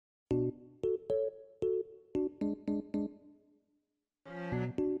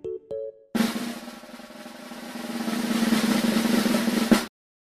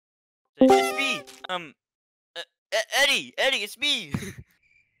Um, Eddie, it's me.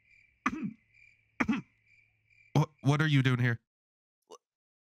 What are you doing here?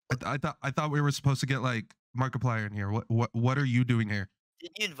 I thought we were supposed to get like Markiplier in here. What are you doing here?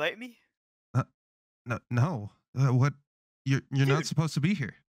 Didn't you invite me? No. What? You're not supposed to be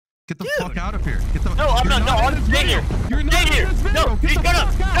here. Get the fuck out of here. Get the. No, I'm not. No, I'm staying here. You're not here. No, shut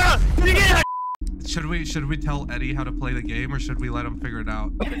up. You get out. Should we tell Eddie how to play the game, or should we let him figure it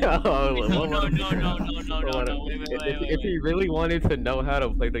out? No. Wait. If he really wanted to know how to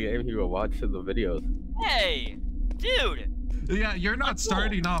play the game, he would watch the videos. Hey, dude. Yeah, you're not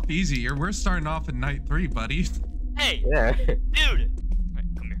starting off easy. We're starting off in night 3, buddy. Hey. Yeah. Dude. Right,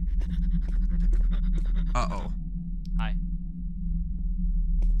 come here. Uh-oh. Hi.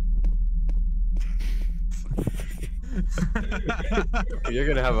 You're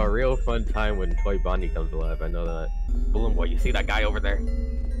gonna have a real fun time when Toy Bonnie comes alive. I know that. Balloon Boy, you see that guy over there?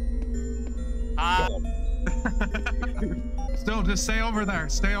 Still, just stay over there.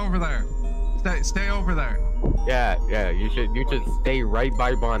 Stay over there. Stay over there. Yeah. You should stay right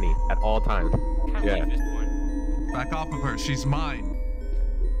by Bonnie at all times. Yeah. Back off of her. She's mine.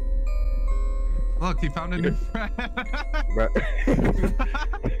 Look, he found a new friend.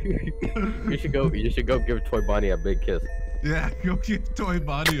 You should go give Toy Bonnie a big kiss. Yeah, go give Toy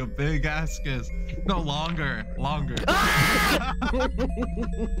Bonnie a big ass kiss. No, longer.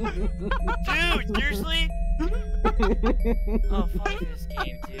 Dude, seriously? Oh, fuck this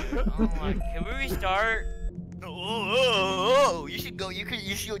game, dude. Oh my, can we restart? Oh, you should go. You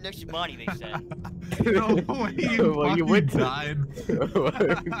should go next to Bonnie, they said. No way, you died.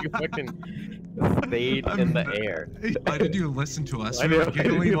 You fucking stayed in the air. Why did you listen to us? We were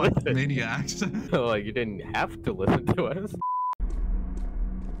giggling like maniacs. Like you didn't have to listen to us.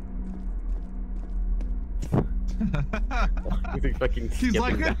 He's like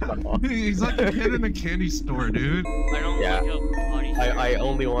a kid in a candy store, dude. I don't like how Bonnie I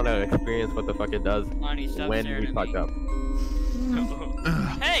only want to experience what the fuck it does Bonnie, when we fuck up.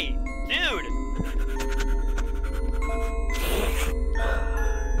 Hey, dude!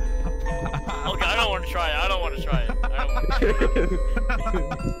 Okay, I don't want to try it.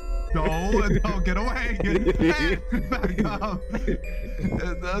 No, get away. Back up.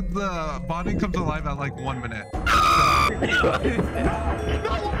 The Bonnie comes alive at like 1 minute. Oh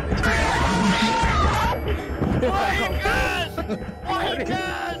my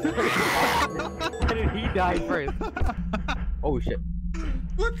god! How did he die first? Oh shit.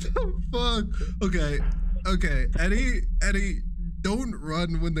 What the fuck? Okay. Eddie, don't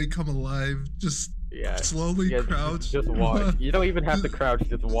run when they come alive. Just slowly crouch. Just walk. You don't even have to crouch,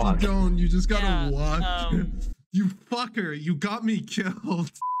 just walk. You just gotta walk. You fucker, you got me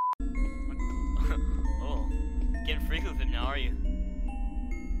killed. Oh, getting freaky with him now, are you?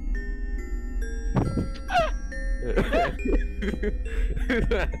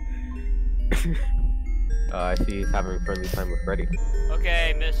 I see he's having friendly time with Freddy.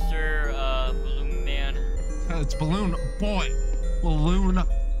 Okay, Mr. Balloon Man. It's Balloon Boy. Balloon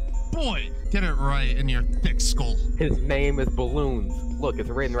Boy. Get it right in your thick skull. His name is Balloons. Look, it's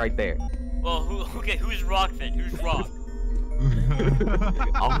written right there. Well, who's Rock then? Who's Rock?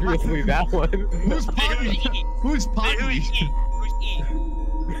 Obviously that one. Who's Potty? Who's Potty? Who's E?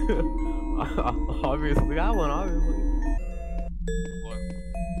 Obviously that one, obviously.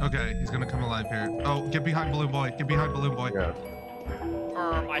 Okay, he's gonna come alive here. Oh, get behind Balloon Boy. Get behind Balloon Boy. Yeah.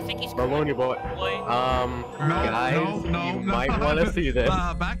 I think he's Balloony Boy. Guys, you might want to see this.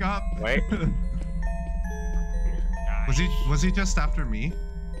 Back up. Wait. Was he just after me?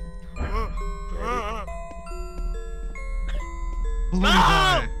 Balloony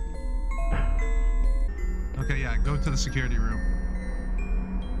Boy. Okay, yeah, go to the security room.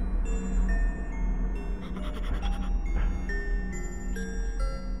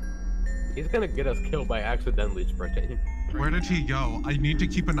 He's gonna get us killed by accidentally sprinting. Where did he go? I need to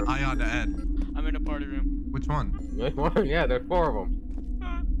keep an eye on Ed. I'm in a party room. Which one? Yeah, there's 4 of them.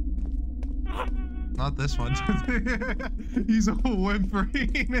 Not this one. He's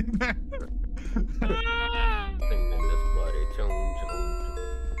whimpering in there.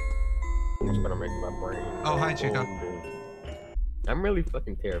 It's gonna make my brain. Oh, hi, Chica. I'm really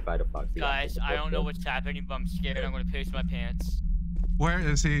fucking terrified of Foxy. Guys, I don't know what's happening, but I'm scared. I'm gonna piss my pants. Where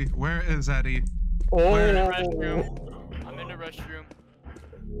is he? Where is Eddie? Oh, I'm in the restroom. I'm in the restroom.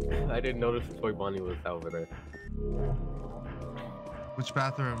 I didn't notice the Toy Bonnie was over there. Which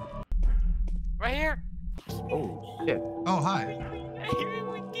bathroom? Right here. Oh shit. Oh, hi.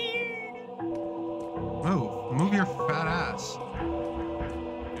 Move your fat ass.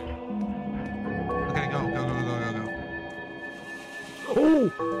 Okay, go.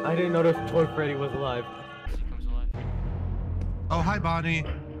 I didn't notice Toy Freddy was alive. He comes alive. Oh, hi, Bonnie.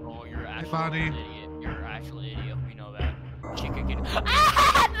 Oh, you're actually Bonnie. an idiot. You're an actual idiot. We know that. Chicken can.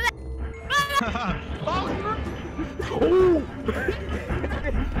 Oh!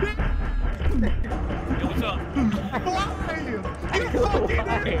 Yo, what's up? Why? You fucking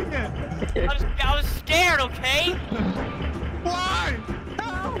idiot! I was scared, okay? Why?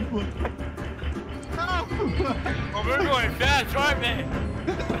 Help! Help! Oh, we're going fast, aren't we?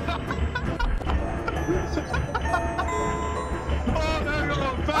 Oh, they're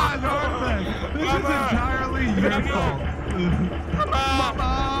going fast, aren't they? This is entirely your fault.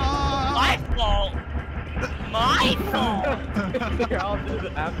 My fault. My fault. They're all just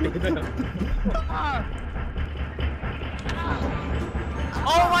after them.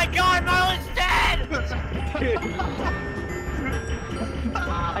 Oh my God, Marlon's dead. I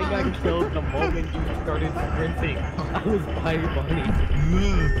got killed the moment you started sprinting. I was by Bonnie.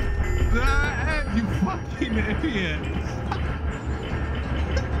 You fucking idiot.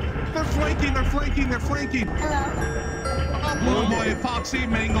 They're flanking, they're flanking. Hello. Oh, Balloon Boy, Foxy,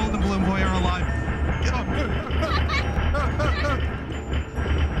 Mangold, and Balloon Boy are alive.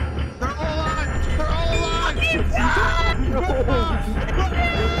 They're all alive! They're all alive!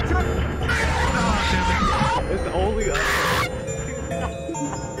 It's only us.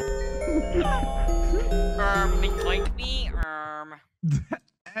 Like me,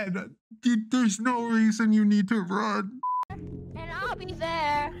 Ed, there's no reason you need to run. And I'll be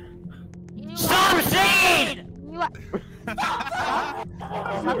there. Stop singing! Suck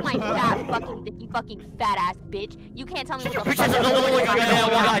my fat fucking dick, you fucking fat ass bitch. You can't tell me what the fuck.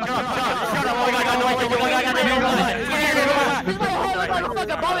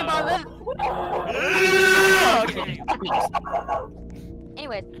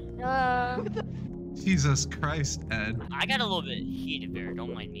 Anyways, Jesus Christ, Ed. I got a little bit heated there,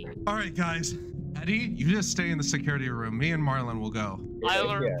 don't mind me. Alright, guys. Eddie, you just stay in the security room. Me and Marlon will go. I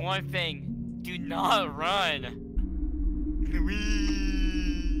learned one thing. Do not run.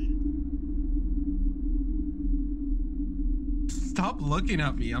 Stop looking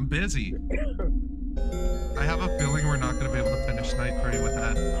at me. I'm busy. I have a feeling we're not going to be able to finish night 3 with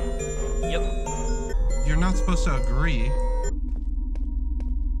Ed. Yep. You're not supposed to agree.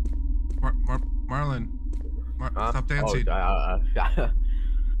 Marlon. Stop dancing.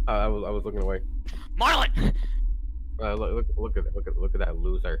 I was looking away. Marlon! Look at that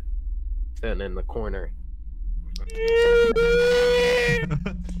loser sitting in the corner.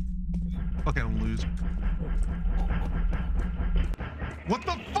 Fucking loser. What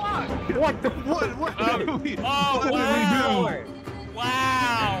the fuck? What the What did we do?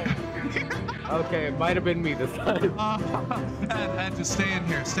 Wow! Okay, it might have been me this time. Ed, just stay in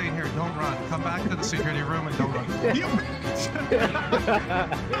here. Stay in here. Don't run. Come back to the security room and don't run. You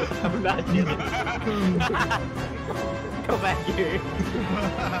I'm not kidding. Come back here.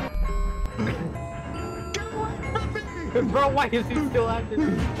 Get away from me! Bro, why is he still after me?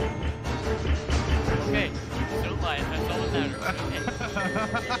 Okay, still alive. That's all that matters.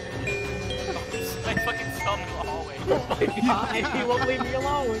 Okay. I fucking saw him in the hallway. Oh my God, he won't leave me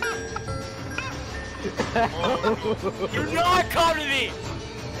alone. Do not come to me!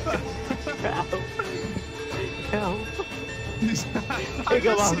 Help. Help. I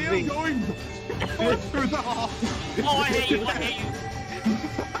can see him going through the hall. Oh, I hate you, I hate you.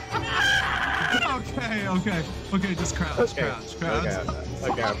 Okay, just crouch. Okay,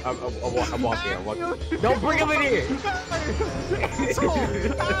 I'm walking. Don't bring him in here!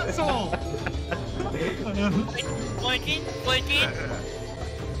 Asshole! Flanking.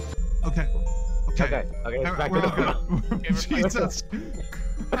 Okay. Back to the Jesus.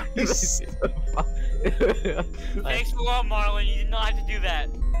 Thanks for what, Marlon. You did not have to do that.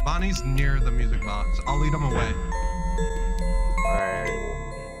 Bonnie's near the music box. I'll lead him away. Alright.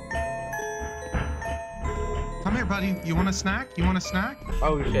 Come here, buddy. You want a snack?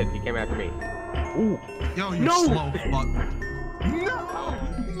 Oh shit, he came after me. Ooh. Yo, you slow fuck.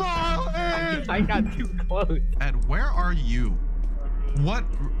 No, Ed! I got too close. Ed, where are you? What?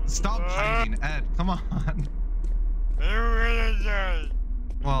 Stop hiding, Ed. Come on.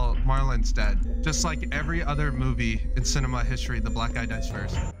 Well, Marlon's dead. Just like every other movie in cinema history, the black guy dies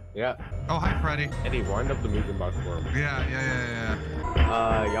first. Yeah. Oh, hi, Freddy. Eddie, wind up the music box for him. Yeah.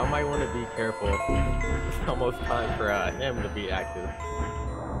 Y'all might want to be careful. It's almost time for him to be active.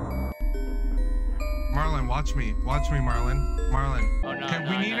 Marlon, watch me. Marlon. Oh, no, Okay,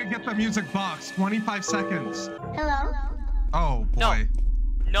 we need to get the music box. 25 seconds. hello. Oh, boy.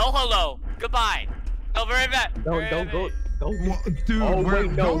 No hello. Goodbye. No, very bad. Don't go. Dude, Oh, we're...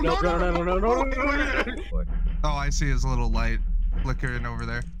 wait, no. Oh, I see his little light. flickering over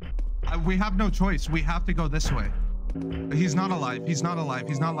there. We have no choice. We have to go this way. He's not alive. He's not alive.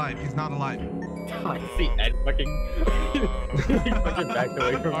 He's not alive. He's not alive. I see Ed fucking, fucking backed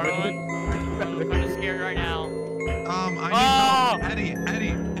away from I'm kind of scared right now. I need help.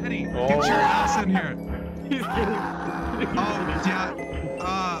 Eddie, get your ass in here. He's getting. Oh yeah.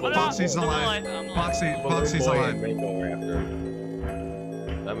 Vontzy's alive. Vontzy's alive.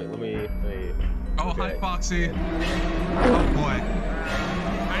 Let me. Oh, okay. hi, Foxy. Oh boy.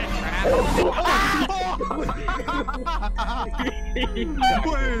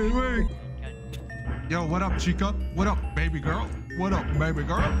 Wait. Yo, what up, Chica? What up, baby girl? What up, baby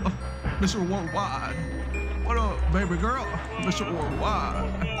girl? Mr. Worldwide. What up, baby girl? Mr.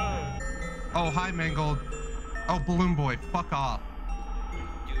 Worldwide. Oh, hi, Mangled. Oh, Balloon Boy, fuck off.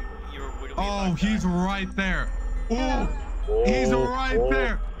 Oh, he's right there. Oh, he's right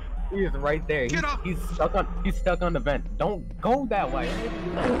there. He is right there. Get up. He's stuck on the vent. Don't go that way.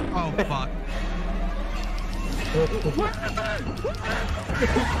 Oh fuck.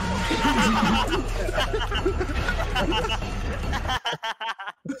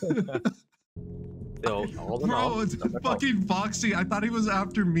 Bro, it's fucking Vontzy. I thought he was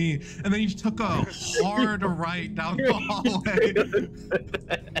after me, and then he took a hard right down the hallway.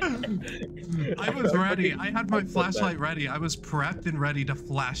 I was ready. I had my flashlight ready. I was prepped and ready to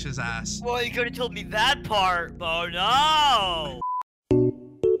flash his ass. Well, you could have told me that part. Oh no!